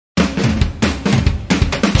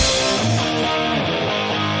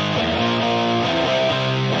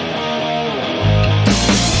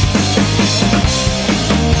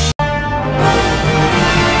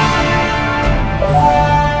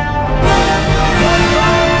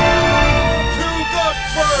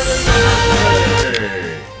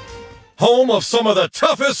home of some of the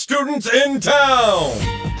toughest students in town.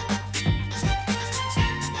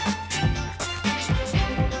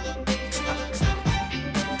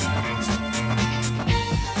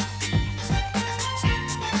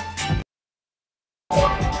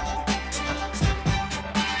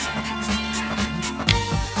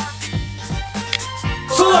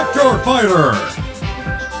 Select your fighter!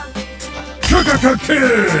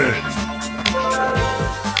 Kid!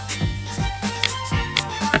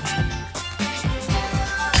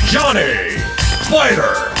 Johnny!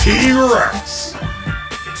 Fighter! T-Rex!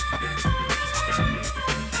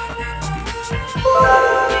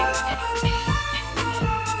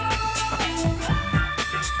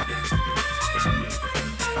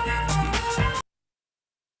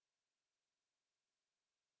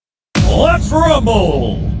 Let's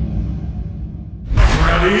rumble!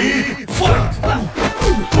 Ready, fight!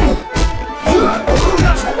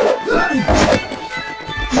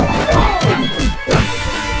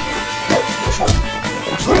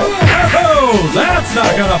 Oh, that's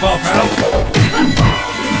not gonna buff out!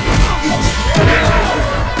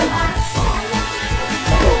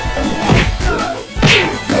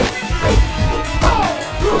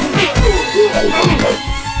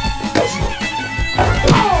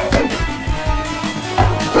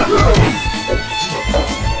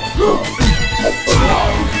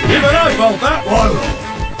 Even I felt that one!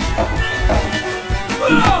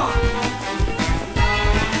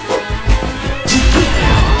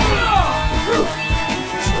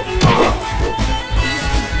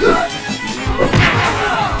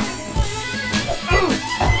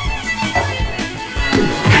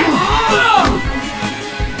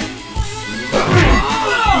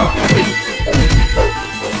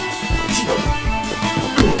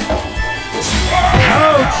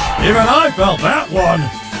 Ouch! Even I felt that one!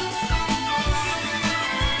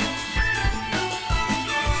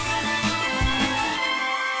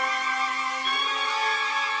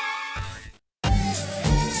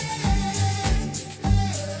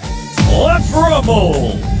 Let's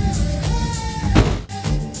rumble!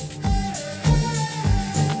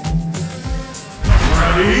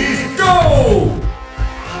 Ready, go!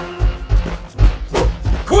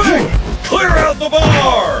 Quick! Clear out the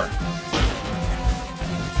bar!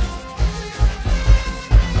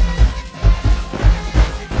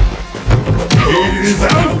 He's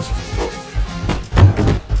out!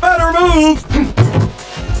 Better move!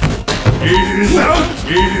 He's out!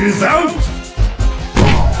 He's out!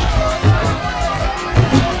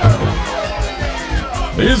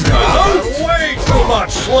 He's got way too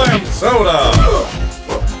much slam soda!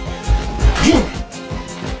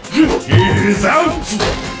 He's out!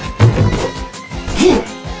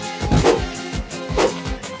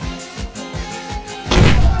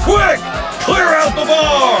 Quick! Clear out the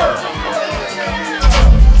bar!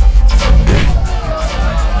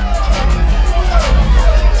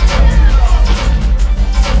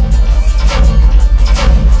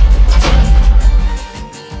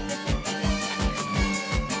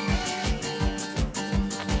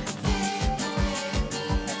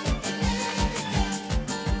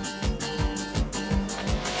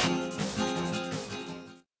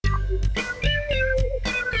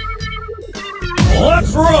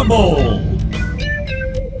 Let's rumble!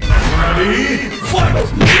 Ready, fight!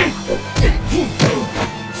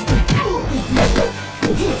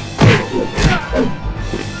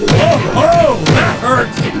 Oh, that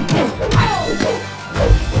hurt!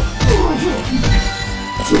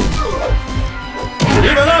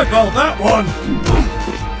 Even I felt that one!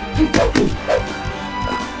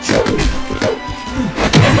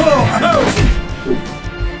 Oh, ouch!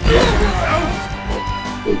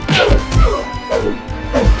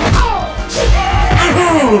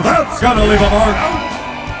 Ooh, that's gonna leave a mark!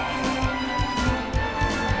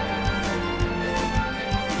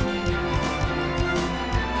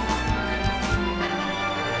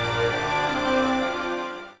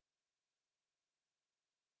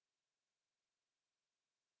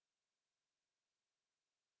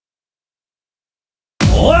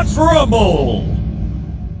 Let's rumble!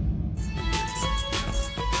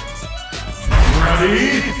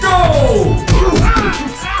 Ready, go!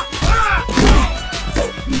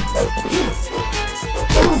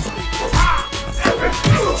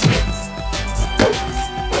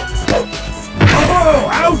 Oh,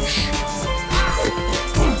 ouch!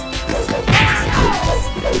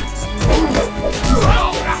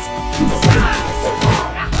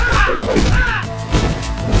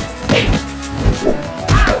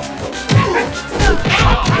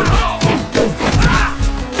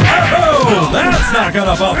 Oh, that's not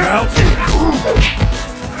gonna bump out!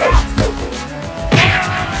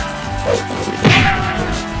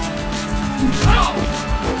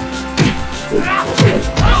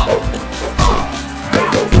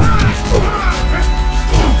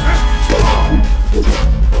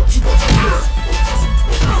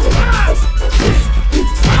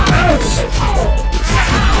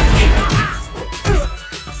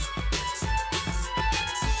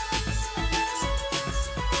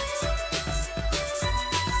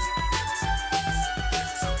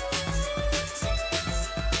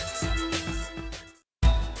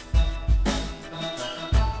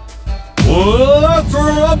 Let's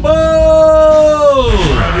rumble!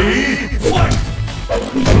 Ready, fight!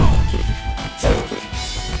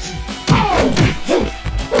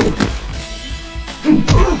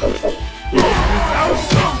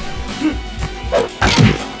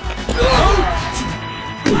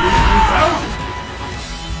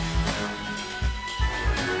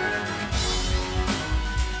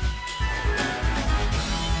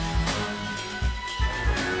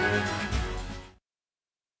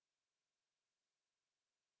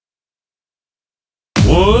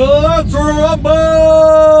 Let's rumble!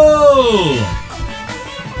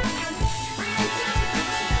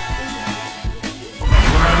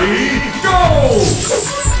 Ready, go!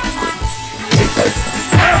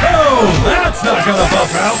 Oh, that's not gonna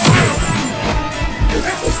buff out.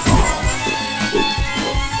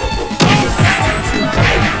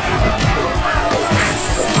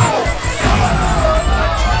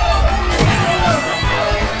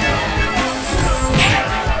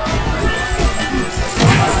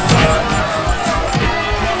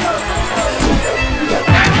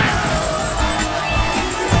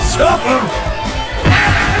 Stop him!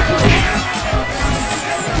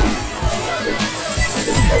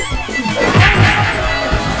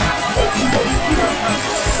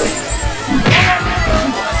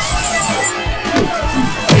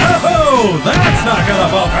 Oh, that's not gonna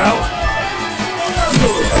bump out.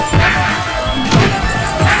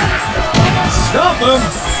 Stop him!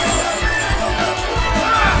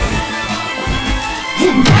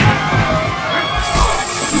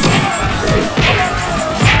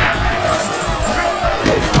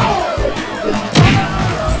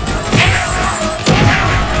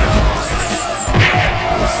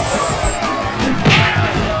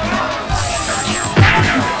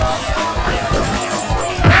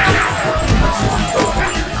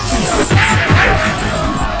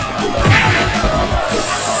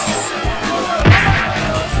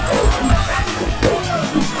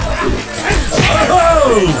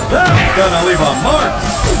 That's gonna leave a mark!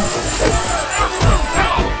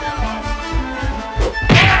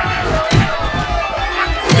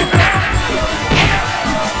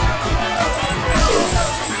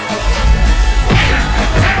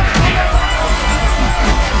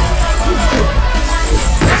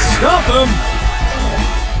 Stop him!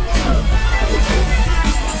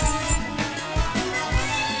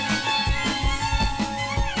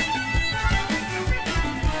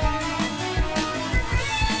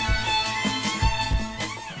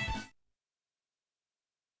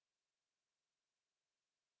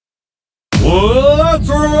 Let's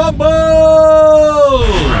rumble!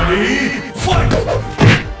 Ready, fight!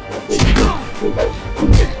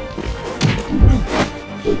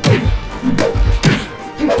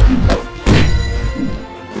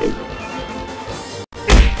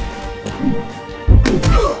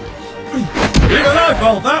 Even I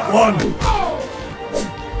felt that one!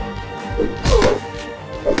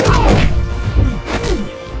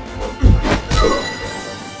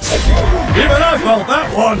 Even I felt that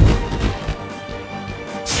one!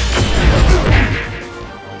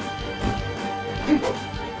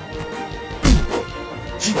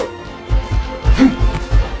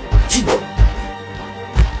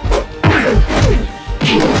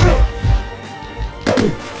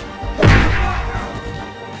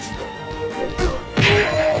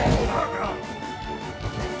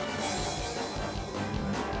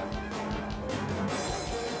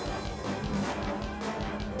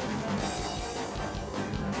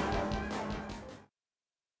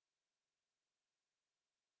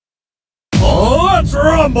 Let's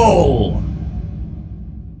rumble!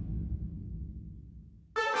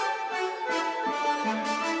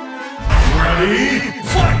 Ready,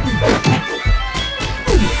 fight!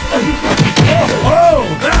 Oh,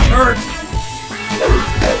 that hurts!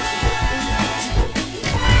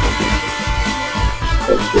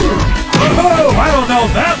 Oh, I don't know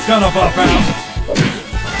if that's gonna buff out!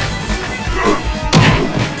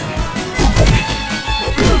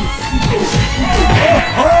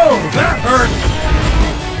 Oh, that hurt!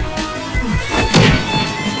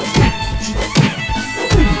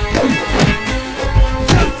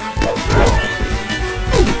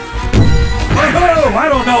 Oh, I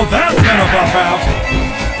don't know if that's gonna buff out!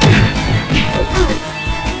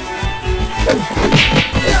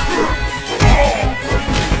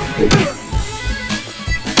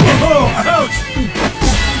 Oh, ouch!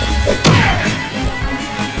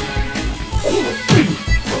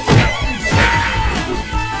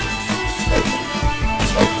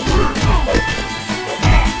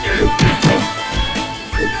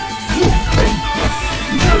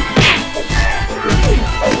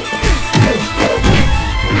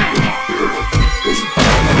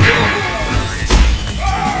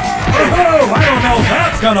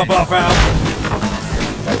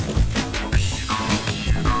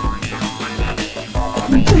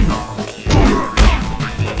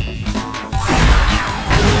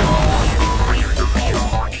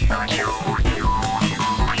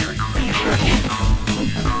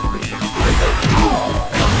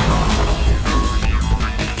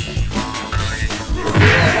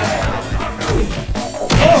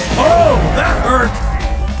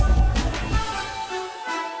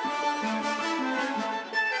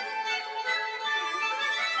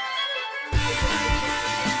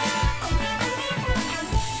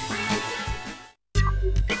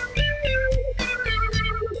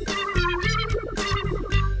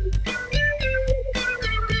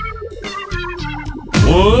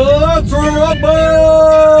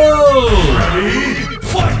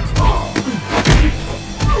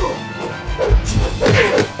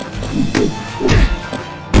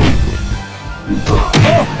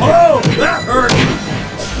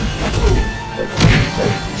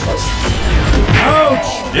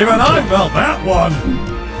 Even I felt that one!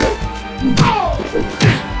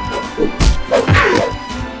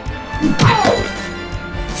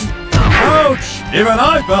 Ouch! Even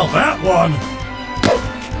I felt that one!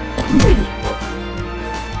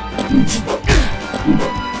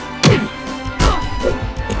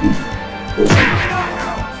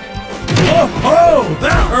 Oh,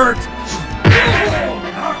 that hurt!